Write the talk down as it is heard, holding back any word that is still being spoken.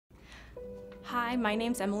Hi, my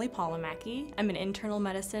name's Emily Palomaki. I'm an internal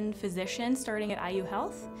medicine physician starting at IU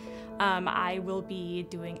Health. I will be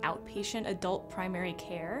doing outpatient adult primary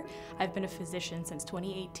care. I've been a physician since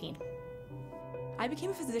 2018. I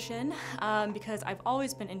became a physician because I've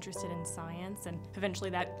always been interested in science, and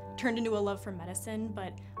eventually that turned into a love for medicine,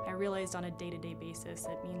 but I realized on a day-to-day basis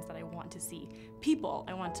it means that I want to see people.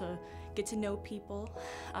 I want to get to know people,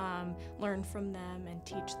 learn from them, and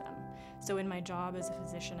teach them. So in my job as a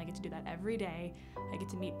physician, I get to do that every day. I get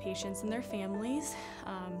to meet patients and their families,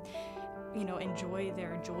 enjoy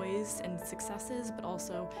their joys and successes, but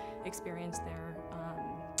also experience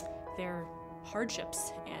their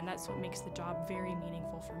hardships, and that's what makes the job very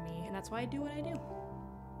meaningful for me, and that's why I do what I do.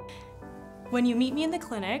 When you meet me in the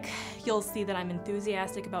clinic, you'll see that I'm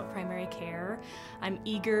enthusiastic about primary care. I'm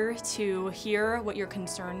eager to hear what your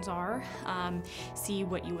concerns are, see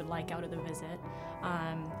what you would like out of the visit.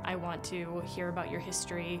 I want to hear about your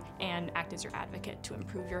history and act as your advocate to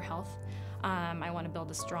improve your health. I want to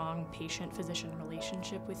build a strong patient-physician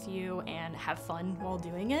relationship with you and have fun while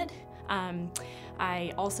doing it.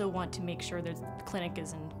 I also want to make sure that the clinic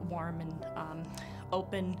is a warm and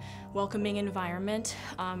open, welcoming environment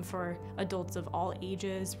for adults of all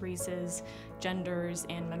ages, races, genders,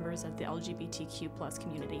 and members of the LGBTQ+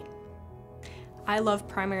 community. I love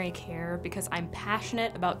primary care because I'm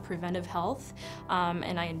passionate about preventive health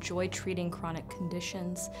and I enjoy treating chronic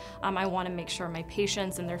conditions. I want to make sure my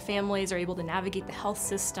patients and their families are able to navigate the health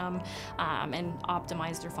system and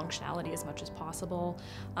optimize their functionality as much as possible.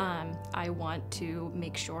 I want to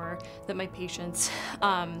make sure that my patients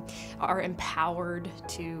are empowered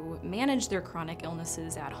to manage their chronic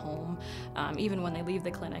illnesses at home. Even when they leave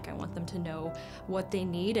the clinic, I want them to know what they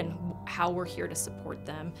need and how we're here to support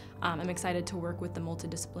them. I'm excited to work with the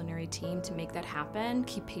multidisciplinary team to make that happen,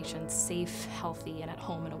 keep patients safe, healthy, and at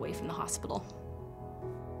home and away from the hospital.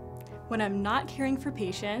 When I'm not caring for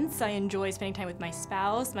patients, I enjoy spending time with my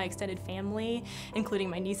spouse, my extended family, including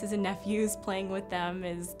my nieces and nephews. Playing with them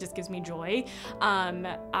just gives me joy.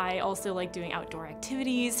 I also like doing outdoor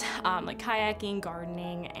activities like kayaking,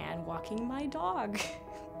 gardening, and walking my dog.